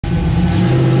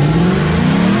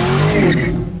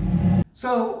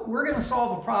So we're going to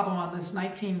solve a problem on this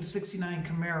 1969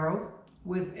 Camaro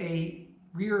with a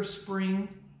rear spring,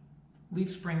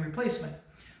 leaf spring replacement.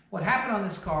 What happened on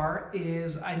this car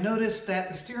is I noticed that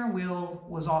the steering wheel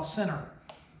was off center.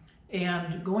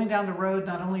 And going down the road,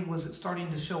 not only was it starting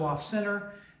to show off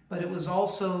center, but it was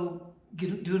also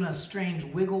doing a strange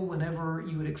wiggle whenever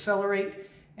you would accelerate.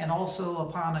 And also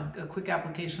upon a quick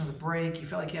application of the brake, you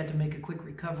felt like you had to make a quick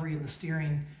recovery in the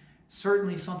steering.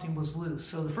 Certainly something was loose.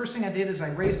 So the first thing I did is I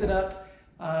raised it up,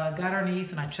 got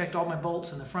underneath, and I checked all my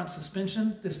bolts in the front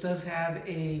suspension. This does have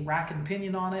a rack and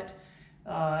pinion on it.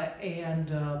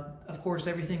 Of course,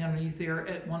 everything underneath there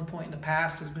at one point in the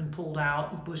past has been pulled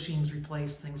out, bushings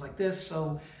replaced, things like this.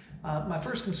 So my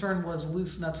first concern was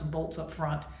loose nuts and bolts up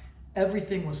front.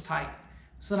 Everything was tight.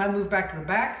 So then I moved back to the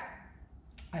back.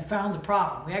 I found the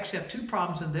problem. We actually have two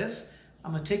problems in this.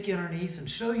 I'm going to take you underneath and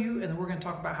show you, and then we're going to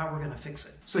talk about how we're going to fix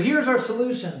it. So here's our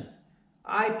solution.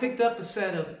 I picked up a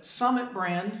set of Summit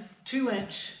brand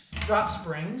 2-inch drop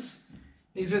springs.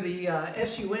 These are the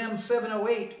SUM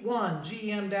 708-1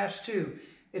 GM-2.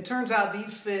 It turns out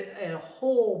these fit a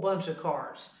whole bunch of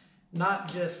cars,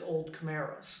 not just old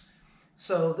Camaros.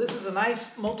 So this is a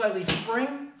nice multi-leaf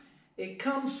spring. It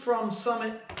comes from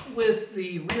Summit with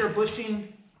the rear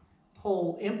bushing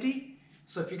hole empty.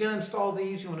 So if you're going to install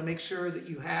these, you want to make sure that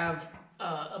you have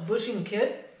a bushing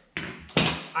kit.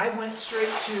 I went straight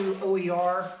to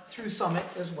OER through Summit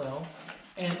as well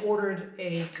and ordered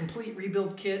a complete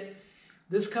rebuild kit.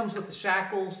 This comes with the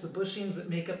shackles, the bushings that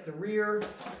make up the rear.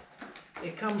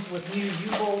 It comes with new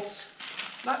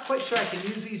U-bolts. Not quite sure I can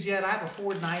use these yet. I have a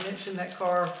Ford 9-inch in that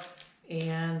car,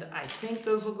 and I think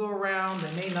those will go around.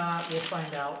 They may not. We'll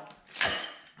find out.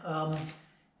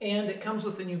 And it comes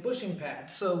with a new bushing pad.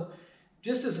 So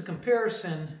just as a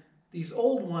comparison, these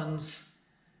old ones,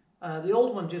 the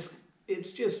old one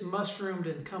it's just mushroomed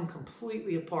and come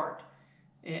completely apart.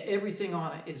 And everything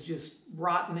on it is just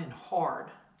rotten and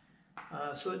hard.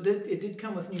 So it did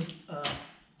come with new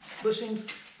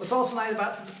bushings. What's also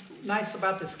nice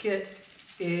about this kit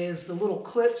is the little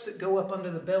clips that go up under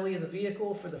the belly of the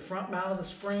vehicle for the front mount of the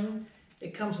spring.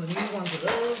 It comes with new ones of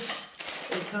those.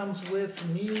 It comes with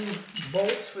new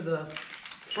bolts for the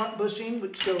front bushing,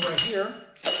 which go right here.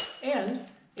 And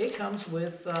it comes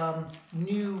with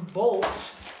new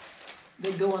bolts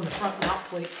that go on the front mount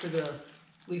plate for the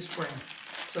leaf spring.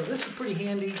 So this is pretty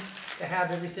handy to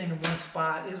have everything in one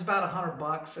spot. It was about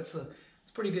 $100. It's a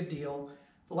pretty good deal.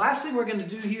 The last thing we're going to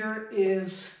do here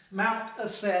is mount a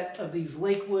set of these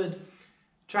Lakewood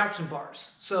Traction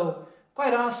bars. So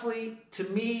quite honestly, to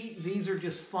me, these are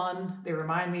just fun. They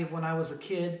remind me of when I was a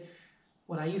kid.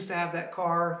 When I used to have that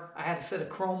car, I had a set of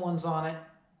chrome ones on it.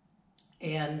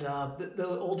 And the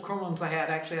old chrome ones I had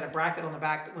actually had a bracket on the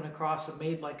back that went across and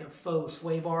made like a faux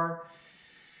sway bar.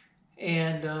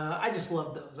 And I just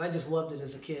loved those. I just loved it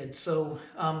as a kid. So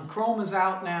chrome is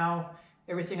out now.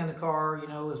 Everything on the car, you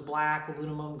know, is black,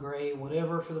 aluminum, gray,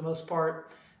 whatever for the most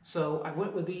part. So I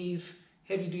went with these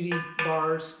heavy-duty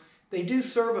bars. They do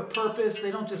serve a purpose.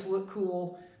 They don't just look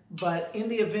cool. But in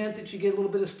the event that you get a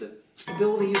little bit of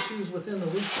stability issues within the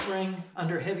leaf spring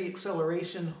under heavy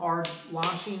acceleration, hard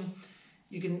launching,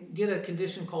 you can get a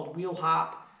condition called wheel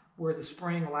hop, where the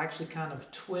spring will actually kind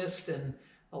of twist and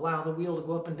allow the wheel to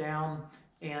go up and down.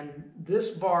 And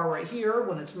this bar right here,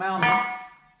 when it's mounted,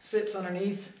 sits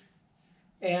underneath,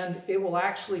 and it will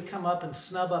actually come up and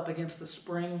snub up against the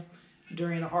spring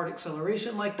during a hard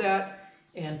acceleration like that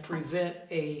and prevent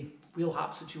a wheel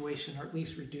hop situation, or at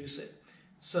least reduce it.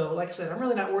 So like I said, I'm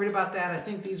really not worried about that. I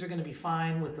think these are going to be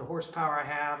fine with the horsepower I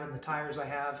have and the tires I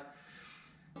have.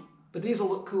 But these will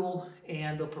look cool,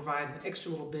 and they'll provide an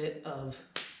extra little bit of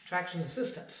traction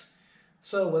assistance.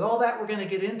 So with all that, we're going to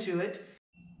get into it.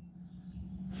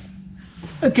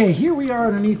 Okay, here we are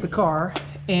underneath the car,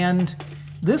 and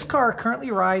this car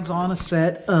currently rides on a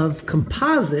set of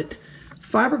composite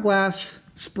fiberglass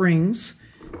springs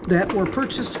that were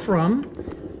purchased from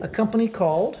a company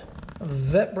called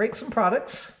Vette Brakes and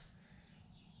Products.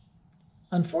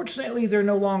 Unfortunately, they're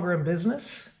no longer in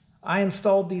business. I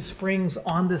installed these springs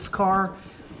on this car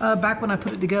back when I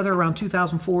put it together around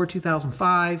 2004,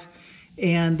 2005,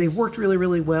 and they've worked really,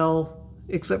 really well,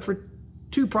 except for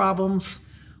two problems.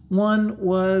 One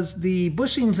was the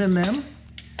bushings in them,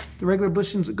 the regular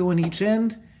bushings that go in each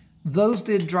end. Those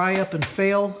did dry up and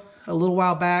fail a little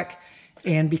while back,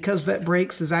 and because Vette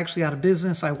Brakes is actually out of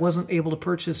business, I wasn't able to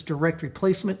purchase direct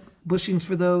replacement bushings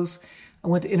for those. I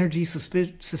went to Energy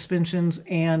Suspensions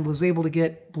and was able to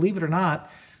get, believe it or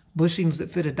not, bushings that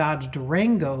fit a Dodge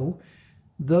Durango.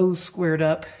 Those squared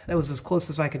up. That was as close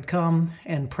as I could come,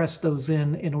 and pressed those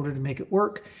in order to make it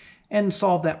work and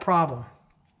solve that problem.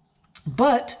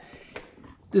 But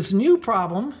This new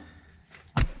problem,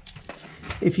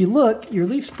 if you look, your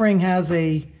leaf spring has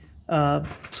a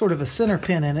sort of a center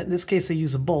pin in it. In this case, I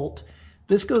use a bolt.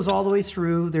 This goes all the way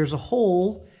through. There's a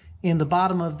hole in the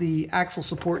bottom of the axle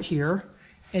support here,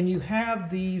 and you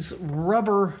have these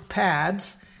rubber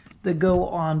pads that go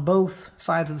on both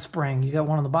sides of the spring. You got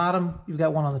one on the bottom, you've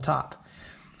got one on the top.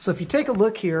 So if you take a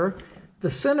look here, the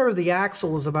center of the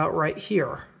axle is about right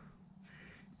here.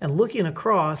 And looking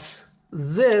across,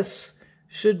 this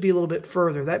should be a little bit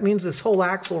further. That means this whole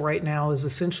axle right now is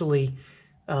essentially,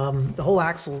 the whole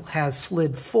axle has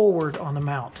slid forward on the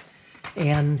mount.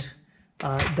 And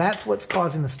that's what's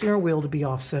causing the steering wheel to be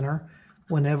off center.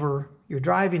 Whenever you're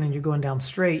driving and you're going down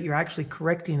straight, you're actually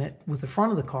correcting it with the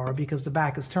front of the car because the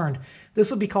back is turned.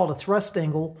 This would be called a thrust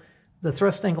angle. The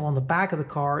thrust angle on the back of the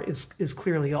car is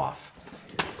clearly off.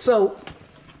 So,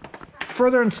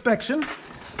 further inspection.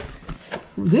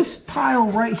 This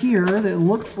pile right here that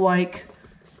looks like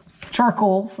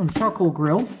charcoal from the charcoal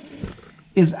grill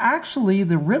is actually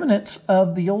the remnants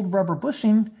of the old rubber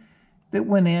bushing that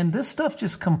went in. This stuff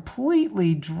just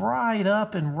completely dried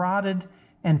up and rotted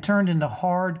and turned into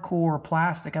hardcore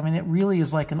plastic. I mean, it really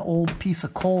is like an old piece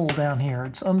of coal down here.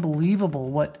 It's unbelievable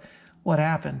what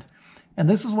happened. And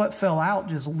this is what fell out,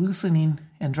 just loosening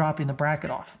and dropping the bracket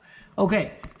off.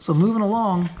 Okay, so moving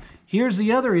along, here's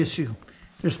the other issue.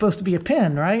 There's supposed to be a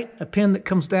pin, right? A pin that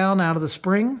comes down out of the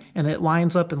spring and it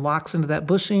lines up and locks into that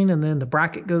bushing, and then the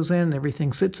bracket goes in and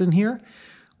everything sits in here.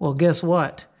 Well, guess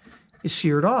what? It's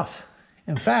sheared off.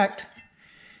 In fact,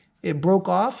 it broke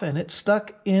off and it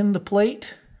stuck in the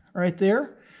plate right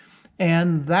there.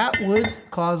 And that would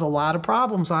cause a lot of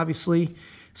problems, obviously.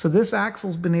 So this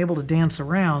axle's been able to dance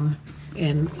around.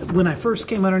 And when I first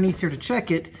came underneath here to check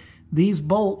it, these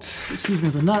bolts, excuse me,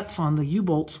 the nuts on the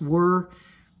U-bolts were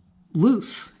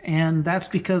loose. And that's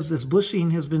because this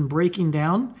bushing has been breaking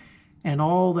down and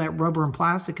all that rubber and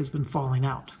plastic has been falling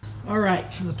out. All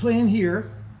right, so the plan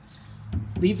here,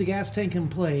 leave the gas tank in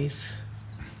place.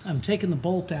 I'm taking the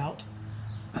bolt out,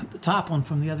 the top one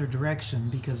from the other direction,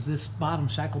 because this bottom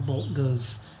shackle bolt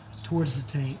goes towards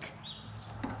the tank.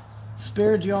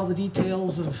 Spared you all the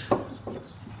details of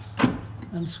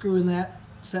unscrewing that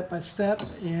step by step,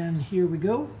 and here we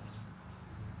go.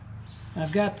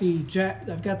 I've got the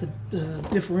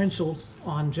differential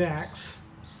on jacks,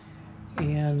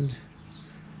 and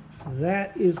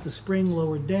that is the spring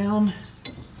lowered down.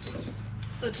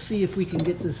 Let's see if we can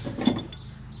get this.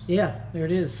 Yeah, there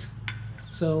it is.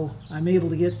 So I'm able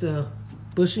to get the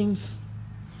bushings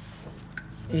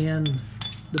and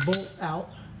the bolt out,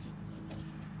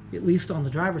 at least on the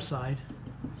driver's side,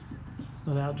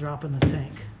 without dropping the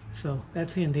tank. So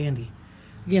that's handy dandy.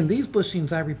 Again, these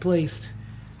bushings I replaced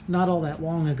not all that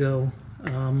long ago,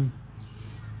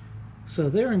 so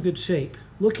they're in good shape.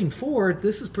 Looking forward,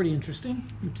 this is pretty interesting.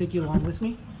 Let me take you along with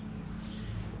me.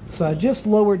 So I just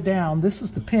lowered down. This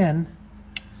is the pin.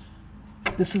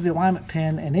 This is the alignment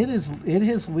pin, and it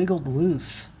has wiggled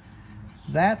loose.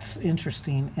 That's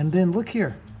interesting. And then look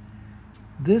here.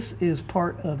 This is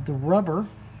part of the rubber.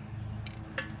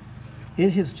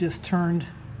 It has just turned.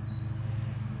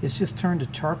 It's just turned to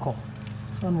charcoal.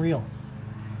 It's unreal.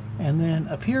 And then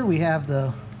up here we have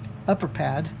the upper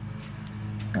pad.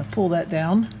 I pull that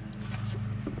down,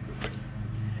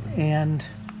 and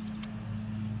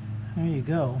there you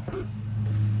go.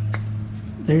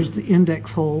 There's the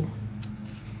index hole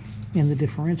in the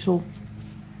differential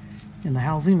in the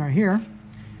housing right here,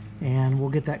 and we'll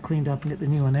get that cleaned up and get the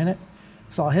new one in it.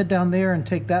 So I'll head down there and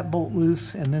take that bolt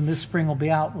loose, and then this spring will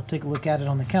be out. We'll take a look at it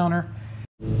on the counter.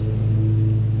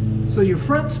 So your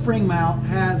front spring mount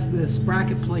has this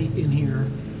bracket plate in here,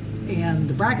 and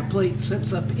the bracket plate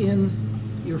sits up in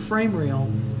your frame rail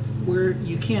where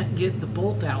you can't get the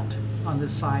bolt out on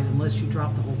this side unless you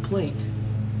drop the whole plate.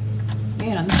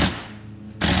 And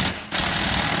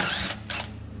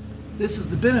this is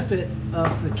the benefit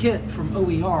of the kit from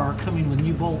OER coming with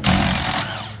new bolts.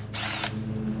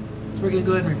 So we're going to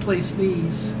go ahead and replace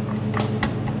these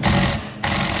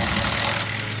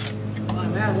while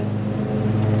I'm at it.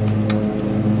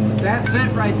 That's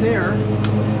it right there.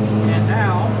 And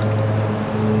now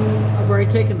I've already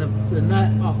taken the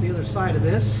nut off the other side of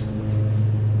this.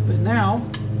 But now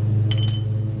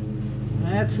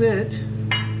that's it.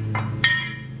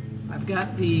 I've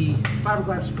got the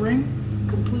fiberglass spring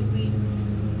completely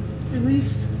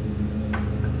released,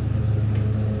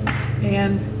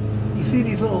 and you see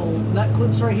these little nut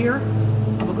clips right here.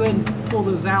 I'm gonna go ahead and pull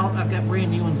those out. I've got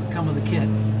brand new ones that come with the kit.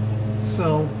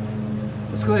 So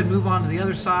let's go ahead and move on to the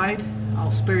other side.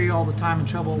 I'll spare you all the time and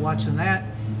trouble watching that,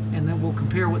 and then we'll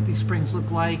compare what these springs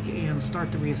look like and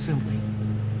start the reassembly.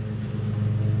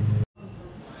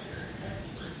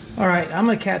 All right, I'm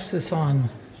going to catch this on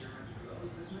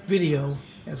video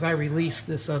as I release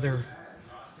this other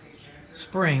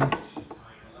spring.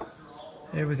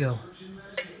 There we go.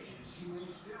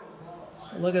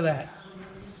 Look at that.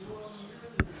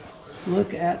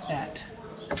 Look at that.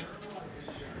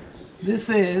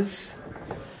 This is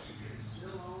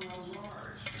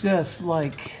just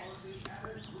like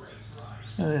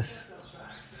this.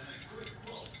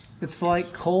 It's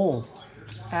like coal.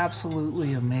 It's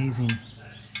absolutely amazing.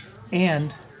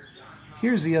 And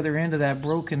here's the other end of that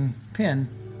broken pin.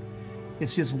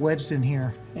 It's just wedged in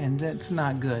here, and it's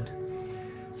not good.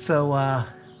 So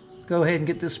go ahead and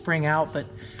get this spring out, but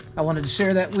I wanted to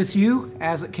share that with you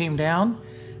as it came down.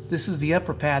 This is the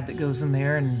upper pad that goes in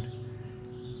there, and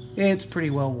it's pretty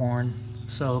well worn.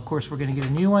 So of course we're going to get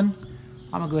a new one.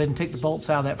 I'm going to go ahead and take the bolts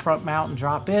out of that front mount and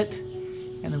drop it,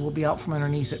 and then we'll be out from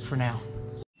underneath it for now.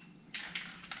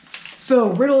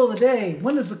 So, riddle of the day,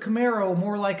 when is a Camaro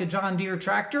more like a John Deere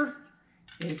tractor?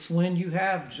 It's when you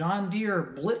have John Deere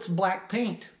Blitz black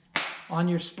paint on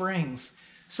your springs.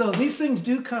 So these things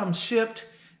do come shipped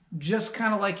just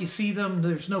kind of like you see them.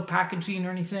 There's no packaging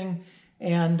or anything,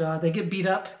 and they get beat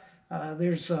up.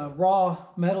 There's raw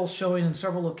metal showing in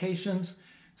several locations.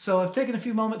 So I've taken a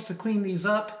few moments to clean these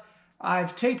up.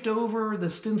 I've taped over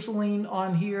the stenciling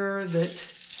on here that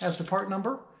has the part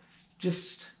number,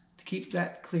 just to keep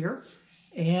that clear.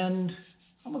 And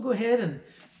I'm gonna go ahead and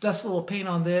dust a little paint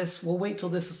on this. We'll wait till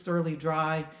this is thoroughly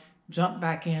dry, jump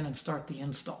back in and start the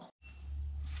install.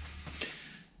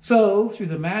 So through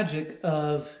the magic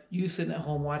of you sitting at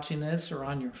home watching this or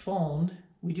on your phone,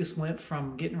 we just went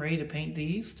from getting ready to paint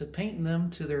these to painting them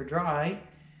to they're dry.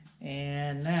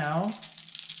 And now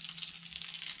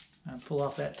I'll pull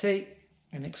off that tape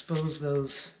and expose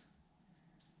those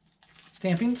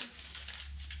stampings.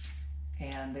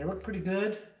 And they look pretty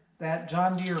good. That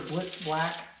John Deere Blitz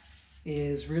black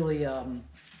is really,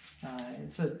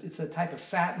 it's a type of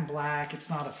satin black. It's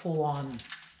not a full-on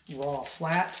raw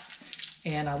flat.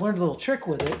 And I learned a little trick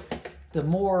with it. The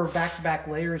more back-to-back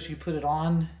layers you put it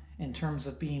on in terms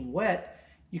of being wet,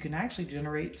 you can actually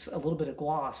generate a little bit of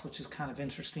gloss, which is kind of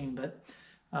interesting. But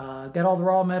got all the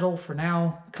raw metal for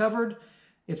now covered.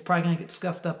 It's probably going to get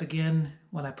scuffed up again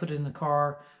when I put it in the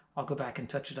car. I'll go back and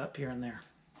touch it up here and there.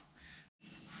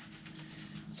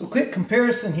 So quick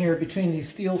comparison here between these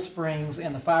steel springs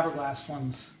and the fiberglass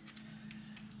ones.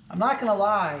 I'm not going to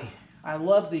lie, I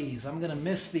love these. I'm going to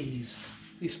miss these.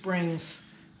 These springs,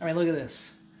 I mean, look at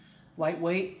this.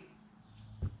 Lightweight,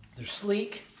 they're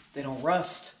sleek, they don't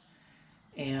rust,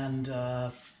 and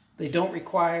they don't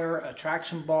require a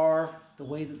traction bar. The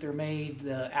way that they're made,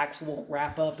 the axle won't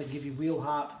wrap up and give you wheel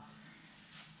hop.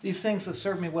 These things have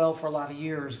served me well for a lot of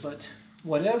years, but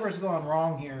whatever's gone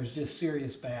wrong here is just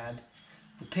serious bad.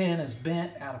 The pin is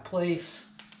bent out of place.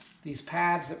 These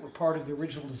pads that were part of the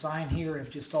original design here have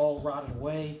just all rotted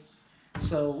away.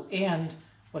 So, and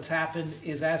what's happened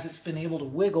is as it's been able to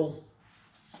wiggle,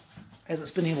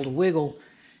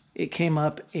 it came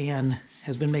up and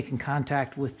has been making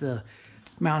contact with the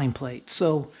mounting plate.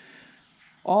 So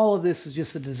all of this is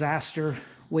just a disaster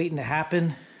waiting to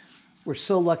happen. We're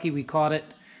so lucky we caught it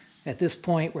at this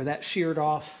point where that sheared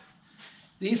off.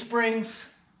 These springs,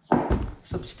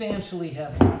 substantially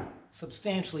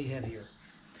heavier.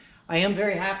 I am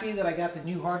very happy that I got the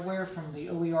new hardware from the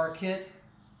OER kit.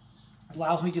 It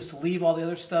allows me just to leave all the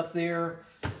other stuff there,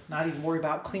 not even worry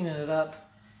about cleaning it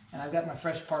up. And I've got my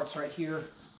fresh parts right here.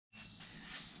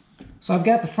 So I've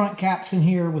got the front caps in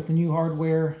here with the new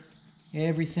hardware.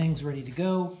 Everything's ready to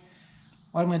go.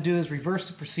 What I'm going to do is reverse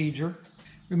the procedure.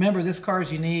 Remember, this car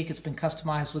is unique. It's been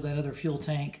customized with that other fuel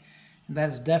tank. And that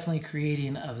is definitely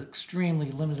creating an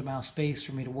extremely limited amount of space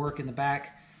for me to work in the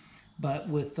back. But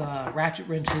with ratchet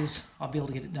wrenches, I'll be able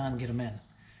to get it done and get them in.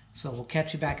 So we'll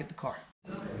catch you back at the car.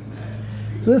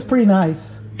 So this is pretty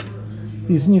nice.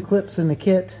 These new clips in the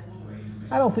kit.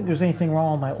 I don't think there's anything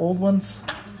wrong with my old ones.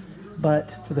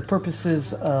 But for the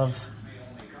purposes of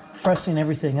freshening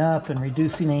everything up and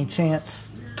reducing any chance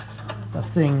of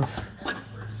things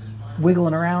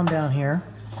wiggling around down here,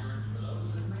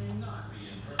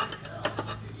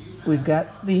 we've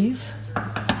got these.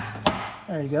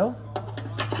 There you go.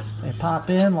 They pop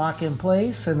in, lock in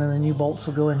place, and then the new bolts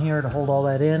will go in here to hold all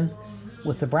that in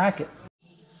with the bracket.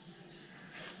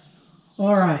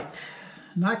 All right,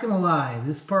 not gonna lie,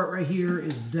 this part right here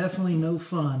is definitely no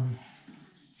fun,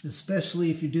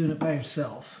 especially if you're doing it by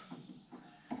yourself.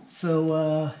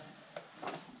 So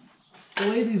the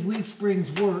way these leaf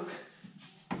springs work,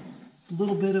 it's a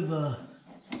little bit of a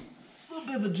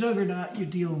juggernaut you're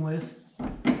dealing with.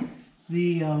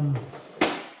 The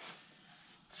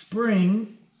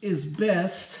spring is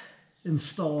best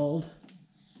installed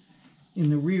in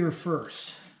the rear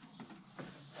first.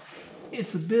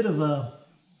 It's a bit of a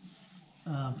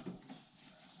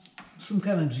some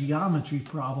kind of geometry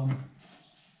problem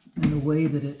in the way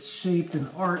that it's shaped and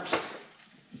arched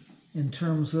in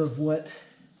terms of what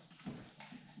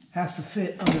has to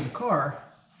fit under the car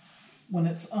when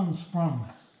it's unsprung.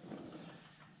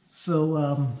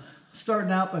 So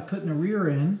starting out by putting a rear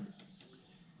in,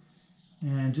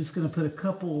 and just going to put a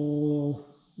couple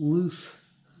loose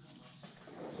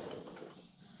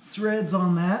threads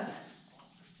on that,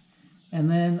 and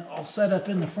then I'll set up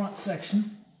in the front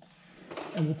section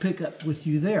and we'll pick up with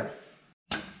you there.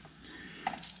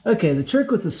 Okay, the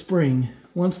trick with the spring,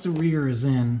 once the rear is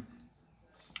in,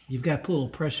 you've got to put a little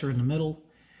pressure in the middle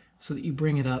so that you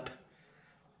bring it up.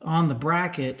 On the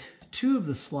bracket, two of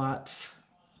the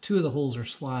holes are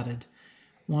slotted,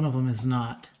 one of them is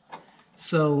not.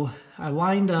 So I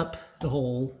lined up the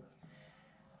hole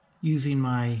using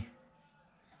my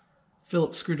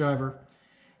Phillips screwdriver,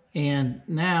 and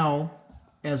now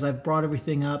as I've brought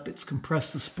everything up, it's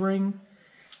compressed the spring,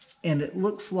 and it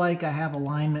looks like I have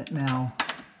alignment now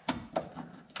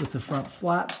with the front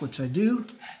slots, which I do.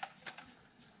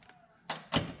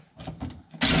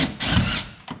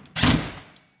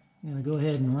 I'm going to go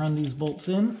ahead and run these bolts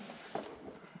in.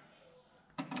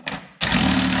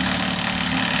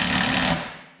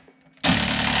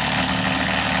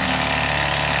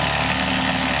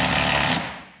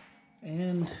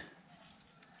 And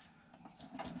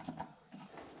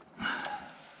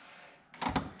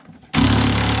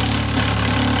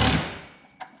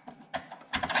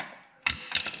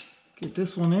get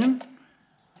this one in.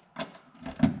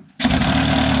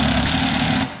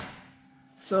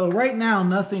 So right now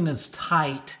nothing is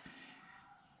tight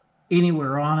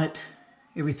anywhere on it.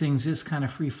 Everything's just kind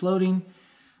of free floating.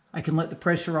 I can let the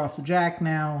pressure off the jack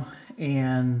now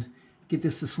and get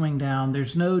this to swing down.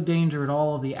 There's no danger at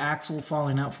all of the axle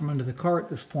falling out from under the car at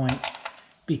this point,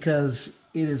 because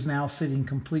it is now sitting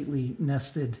completely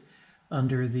nested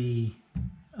under the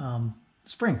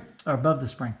spring, or above the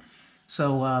spring.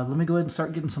 So let me go ahead and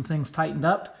start getting some things tightened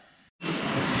up.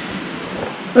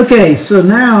 Okay, so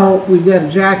now we've got a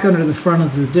jack under the front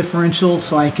of the differential,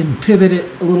 so I can pivot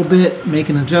it a little bit, make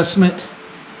an adjustment.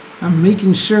 I'm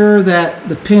making sure that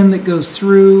the pin that goes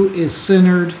through is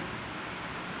centered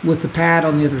with the pad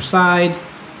on the other side.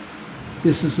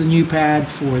 This is the new pad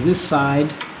for this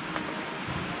side.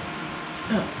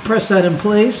 Press that in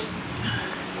place,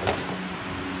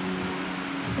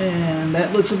 and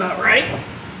that looks about right.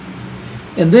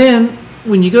 And then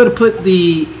when you go to put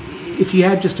the, if you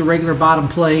had just a regular bottom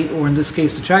plate, or in this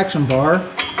case the traction bar,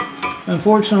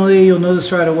 unfortunately you'll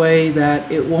notice right away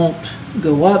that it won't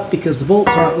go up because the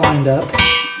bolts aren't lined up.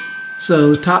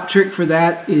 So top trick for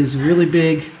that is really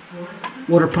big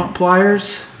water pump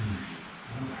pliers.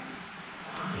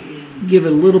 Give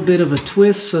it a little bit of a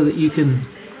twist so that you can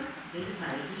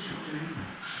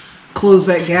close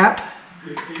that gap.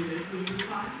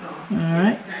 All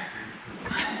right.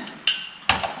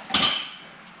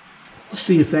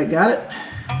 See if that got it.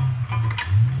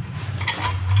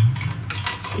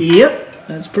 Yep,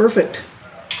 that's perfect.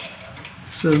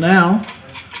 So now,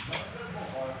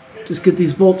 just get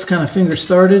these bolts kind of finger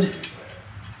started.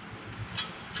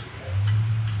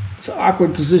 It's an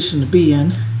awkward position to be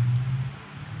in.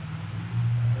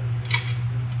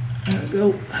 There we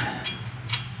go.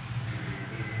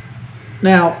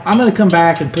 Now, I'm going to come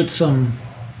back and put some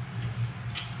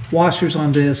washers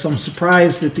on this. I'm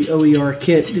surprised that the OER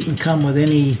kit didn't come with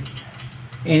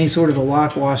any sort of a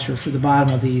lock washer for the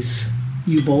bottom of these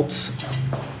U-bolts.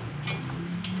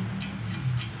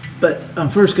 But I'm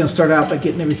first going to start out by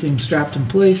getting everything strapped in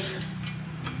place.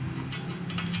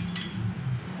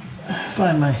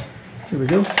 Find my, here we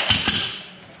go.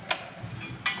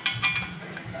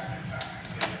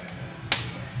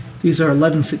 These are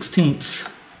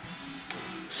 11/16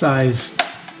 size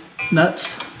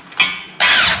nuts.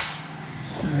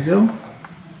 There we go.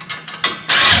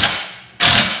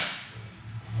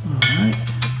 Alright.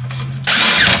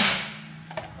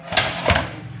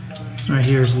 This right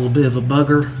here is a little bit of a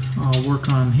bugger. I'll work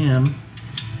on him.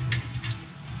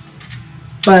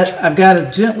 But I've got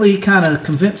to gently kind of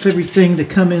convince everything to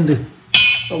come into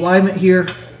alignment here.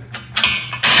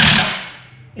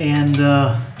 And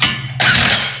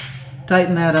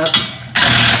tighten that up.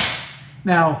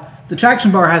 Now, the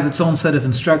traction bar has its own set of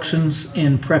instructions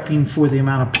in prepping for the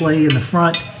amount of play in the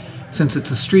front. Since it's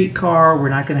a street car, we're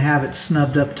not going to have it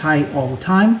snubbed up tight all the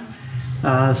time.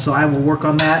 So I will work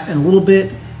on that in a little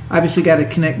bit. Obviously got to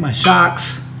connect my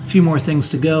shocks. A few more things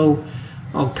to go.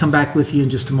 I'll come back with you in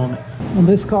just a moment. On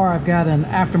this car, I've got an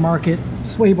aftermarket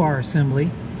sway bar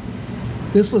assembly.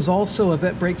 This was also a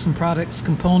Vette Brakes and Products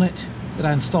component that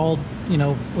I installed, you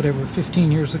know, whatever,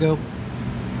 15 years ago.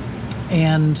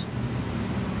 And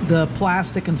the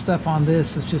plastic and stuff on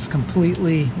this is just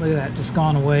completely, look at that, just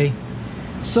gone away.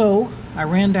 So I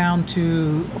ran down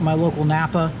to my local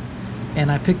Napa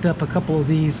and I picked up a couple of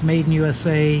these made in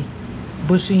USA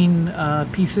bushing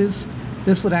pieces.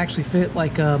 This would actually fit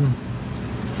like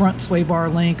front sway bar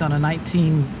link on a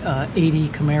 1980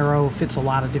 Camaro. Fits a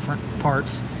lot of different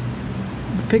parts.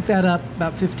 Pick that up,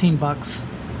 about 15 bucks.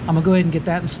 I'm gonna go ahead and get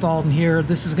that installed in here.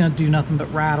 This is gonna do nothing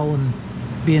but rattle and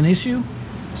be an issue.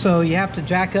 So you have to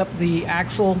jack up the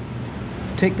axle,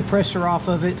 take the pressure off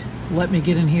of it, let me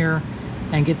get in here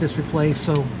and get this replaced.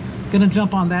 So gonna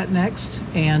jump on that next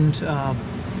and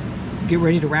get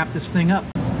ready to wrap this thing up.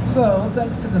 So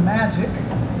thanks to the magic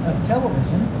of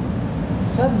television,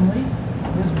 suddenly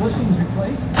this bushing's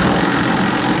replaced.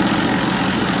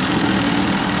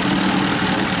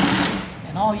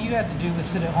 And all you had to do was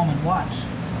sit at home and watch.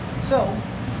 So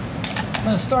I'm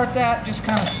going to start that just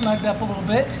kind of snugged up a little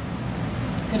bit.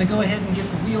 Going to go ahead and get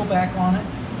the wheel back on it.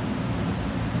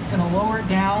 Going to lower it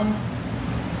down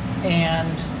and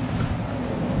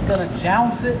going to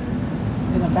jounce it.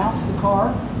 Going to bounce the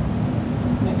car.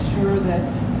 Make sure that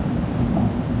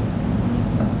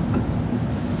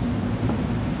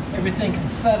everything can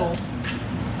settle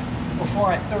before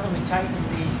I thoroughly tighten the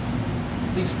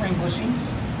leaf spring bushings.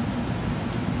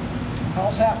 I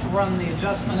also have to run the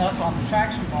adjustment up on the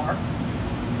traction bar.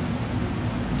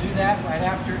 Do that right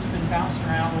after it's been bounced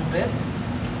around a little bit.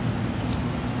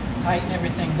 Tighten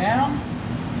everything down,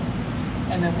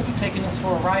 and then we'll be taking this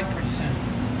for a ride pretty soon.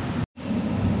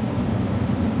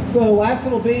 So last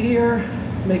little bit here,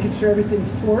 making sure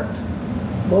everything's torqued.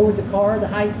 Lowered the car, the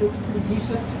height looks pretty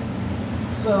decent.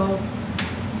 So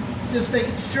just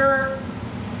making sure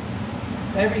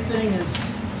everything is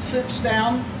cinched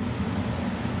down.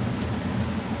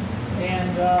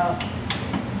 And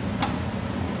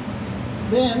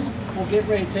then we'll get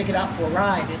ready to take it out for a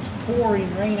ride. It's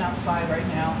pouring rain outside right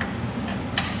now,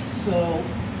 so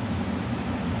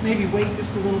maybe wait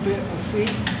just a little bit, we'll see.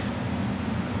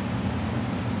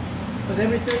 But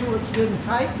everything looks good and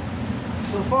tight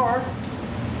so far.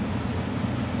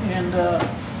 And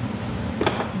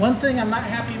one thing I'm not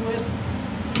happy with,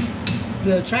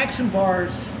 the traction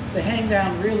bars, they hang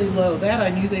down really low. That I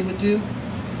knew they would do,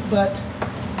 but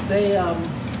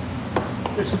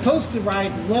they're supposed to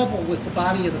ride level with the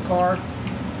body of the car,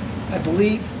 I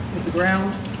believe, with the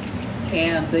ground,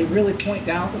 and they really point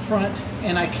down at the front,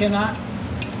 and I can't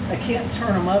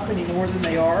turn them up any more than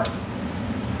they are.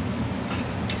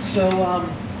 So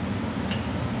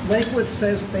Lakewood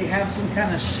says that they have some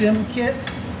kind of shim kit,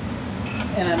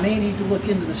 and I may need to look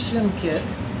into the shim kit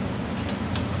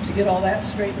to get all that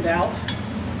straightened out,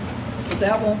 but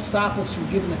that won't stop us from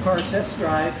giving the car a test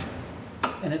drive.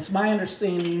 And it's my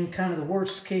understanding, kind of the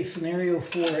worst case scenario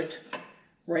for it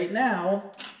right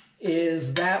now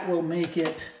is that will make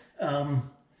it,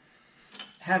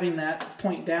 having that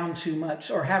point down too much,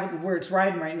 or have it where it's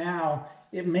riding right now,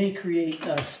 it may create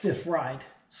a stiff ride.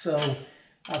 So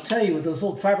I'll tell you, with those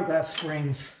old fiberglass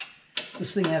springs,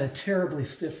 this thing had a terribly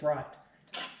stiff ride.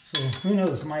 So who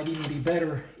knows, might even be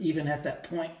better even at that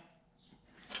point.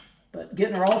 But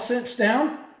getting her all cinched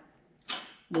down,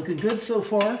 looking good so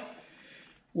far.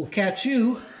 We'll catch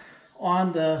you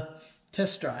on the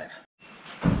test drive.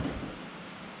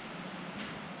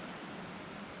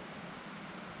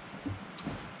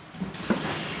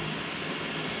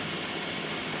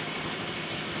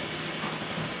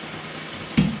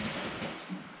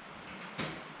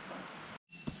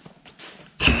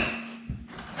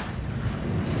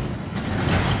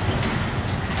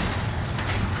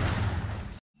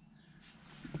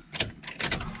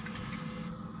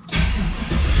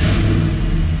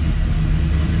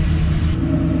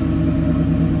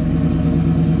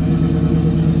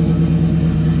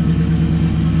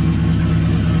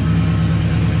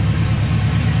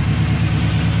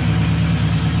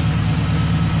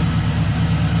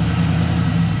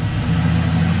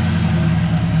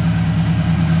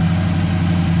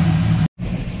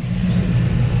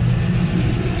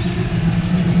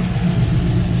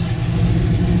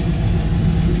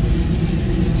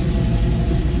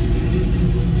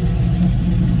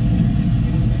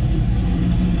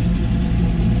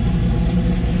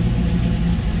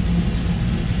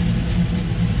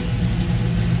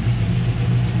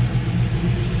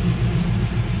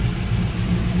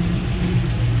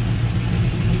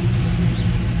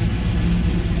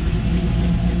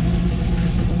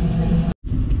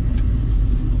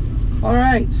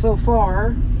 Alright, so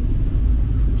far,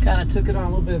 kind of took it on a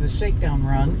little bit of a shakedown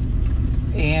run,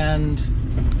 and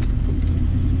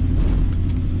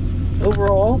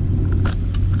overall,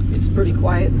 it It's pretty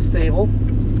quiet and stable.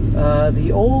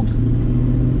 The old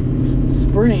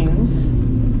springs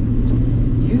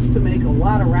used to make a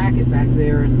lot of racket back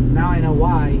there, and now I know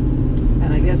why.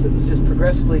 And I guess it was just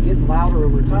progressively getting louder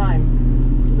over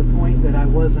time, to the point that I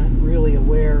wasn't really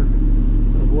aware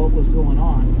of what was going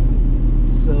on.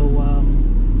 So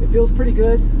it feels pretty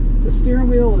good. The steering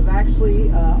wheel is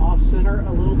actually off center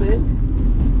a little bit,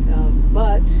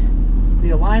 but the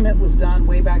alignment was done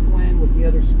way back when with the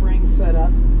other springs set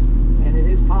up, and it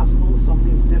is possible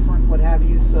something's different, what have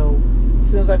you. So as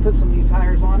soon as I put some new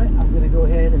tires on it, I'm going to go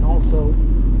ahead and also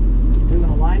do an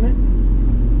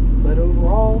alignment. But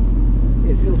overall,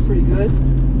 it feels pretty good,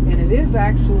 and it is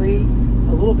actually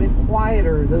a little bit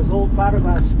quieter. Those old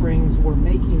fiberglass springs were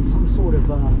making some sort of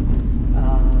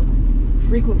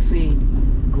frequency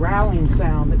growling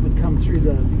sound that would come through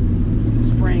the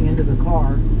spring into the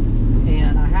car,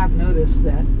 and I have noticed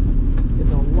that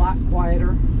it's a lot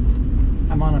quieter.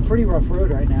 I'm on a pretty rough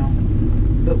road right now,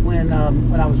 but when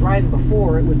I was riding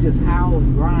before, it would just howl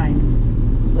and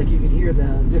grind, like you could hear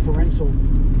the differential,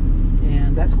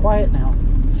 and that's quiet now.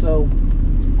 So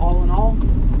all in all,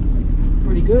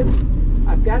 pretty good.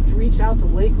 I've got to reach out to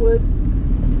Lakewood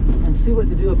and see what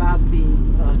to do about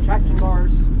the traction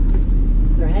bars.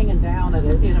 They're hanging down at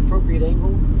an inappropriate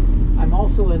angle. I'm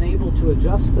also unable to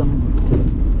adjust them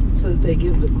so that they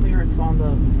give the clearance on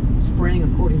the spring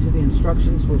according to the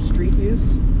instructions for street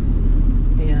use.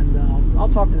 And I'll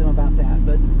talk to them about that,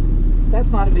 but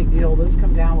that's not a big deal. Those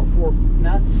come down with 4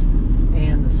 nuts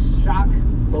and the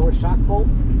lower shock bolt,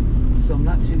 so I'm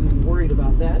not too worried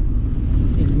about that.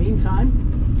 In the meantime,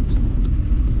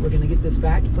 we're going to get this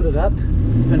back, put it up.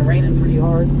 It's been raining pretty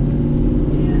hard,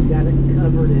 and got it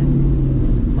covered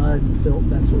in mud, filth,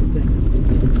 that sort of thing.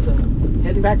 So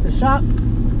heading back to the shop.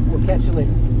 We'll catch you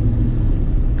later.